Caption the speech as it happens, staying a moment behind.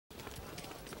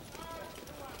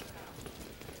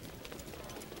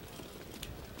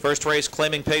First race,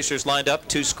 claiming pacers lined up,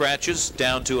 2 scratches,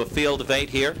 down to a field of 8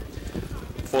 here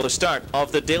for the start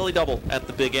of the Daily Double at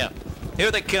the Big M. Here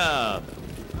they come.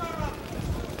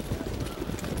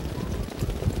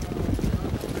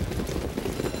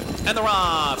 And they're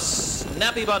off.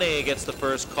 Snappy Bunny gets the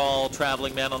first call.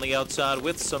 Traveling Man on the outside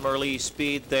with some early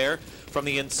speed there. From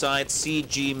the inside,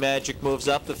 CG Magic moves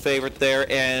up, the favorite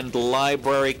there, and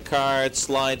Library Card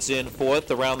slides in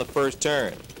 4th around the first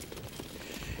turn.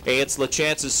 It's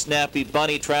Lachance's Snappy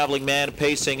Bunny. Traveling Man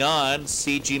pacing on.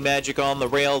 CG Magic on the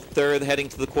rail, 3rd, heading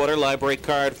to the quarter. Library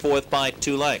Card 4th by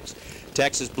 2 lengths.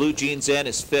 Texas Blue Jeans N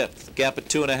is 5th. Gap at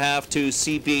 2.5 to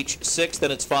Sea Beach 6th.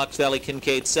 Then it's Fox Valley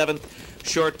Kincaid 7th.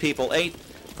 Short People 8th.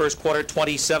 First quarter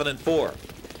 27-4.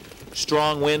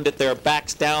 Strong wind at their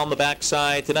backs down the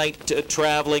backside tonight.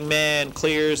 Traveling Man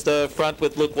clears the front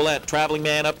with Luke Willett. Traveling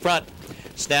Man up front.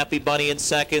 Snappy Bunny in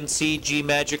 2nd. CG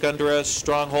Magic under a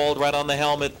stronghold right on the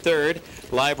helmet 3rd.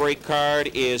 Library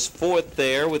Card is 4th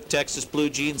there with Texas Blue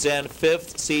Jeans and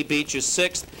 5th. Sea Beach is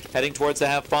 6th. Heading towards the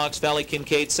half, Fox Valley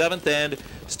Kincaid 7th. And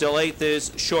still 8th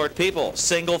is Short People.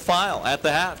 Single file at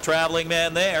the half. Traveling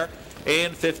Man there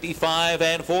in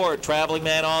 55-4. Traveling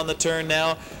Man on the turn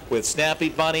now with Snappy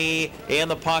Bunny in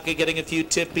the pocket getting a few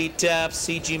tippy taps.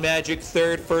 CG Magic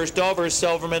 3rd, first over.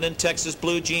 Silverman and Texas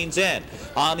Blue Jeans in.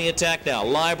 On the attack now.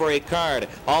 Library Card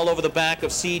all over the back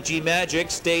of CG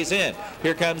Magic, stays in.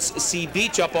 Here comes Sea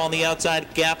Beach up on the outside,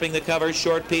 gapping the cover.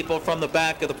 Short People from the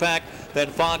back of the pack. Then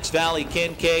Fox Valley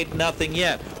Kincaid, nothing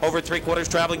yet. Over 3/4,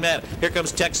 Traveling Man. Here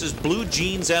comes Texas Blue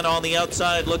Jeans and on the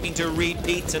outside looking to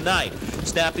repeat tonight.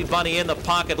 Snappy Bunny in the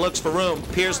pocket, looks for room.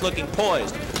 Pierce looking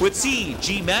poised with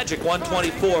CG Magic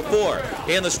 124-4.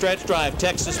 In the stretch drive,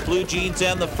 Texas Blue Jeans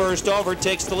and the first over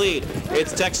takes the lead.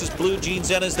 It's Texas Blue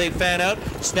Jeans and as they fan out.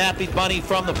 Snappy Bunny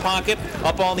from the pocket.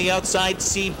 Up on the outside,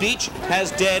 Sea Beach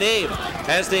has dead aim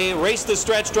as they race the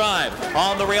stretch drive.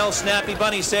 On the rail, Snappy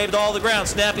Bunny saved all the ground.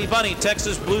 Snappy Bunny,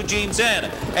 Texas Blue Jeans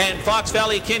in. And Fox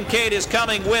Valley Kincaid is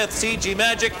coming with CG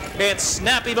Magic. It's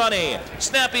Snappy Bunny.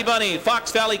 Snappy Bunny.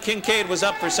 Fox Valley Kincaid was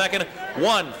up for second.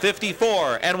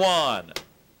 154-1.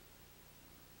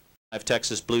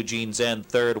 Texas Blue Jeans in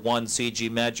 3rd. 1 CG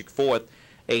Magic 4th.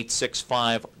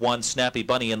 8-6-5-1 Snappy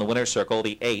Bunny in the winner's circle.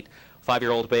 The 8.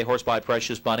 5-year-old bay horse by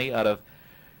Precious Bunny out of,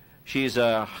 she's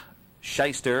a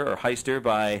Shyster or Heister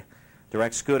by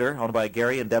Direct Scooter, owned by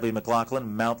Gary and Debbie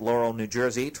McLaughlin, Mount Laurel, New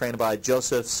Jersey, trained by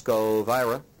Joseph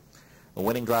Scovira. The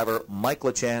winning driver, Mike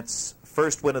Lachance,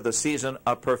 first win of the season,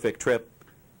 a perfect trip,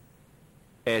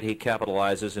 and he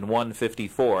capitalizes in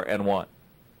 154-1.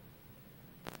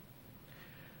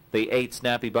 The 8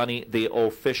 Snappy Bunny, the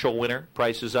official winner,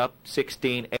 price is up,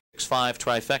 16.65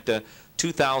 trifecta,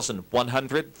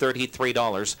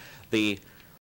 $2,133. The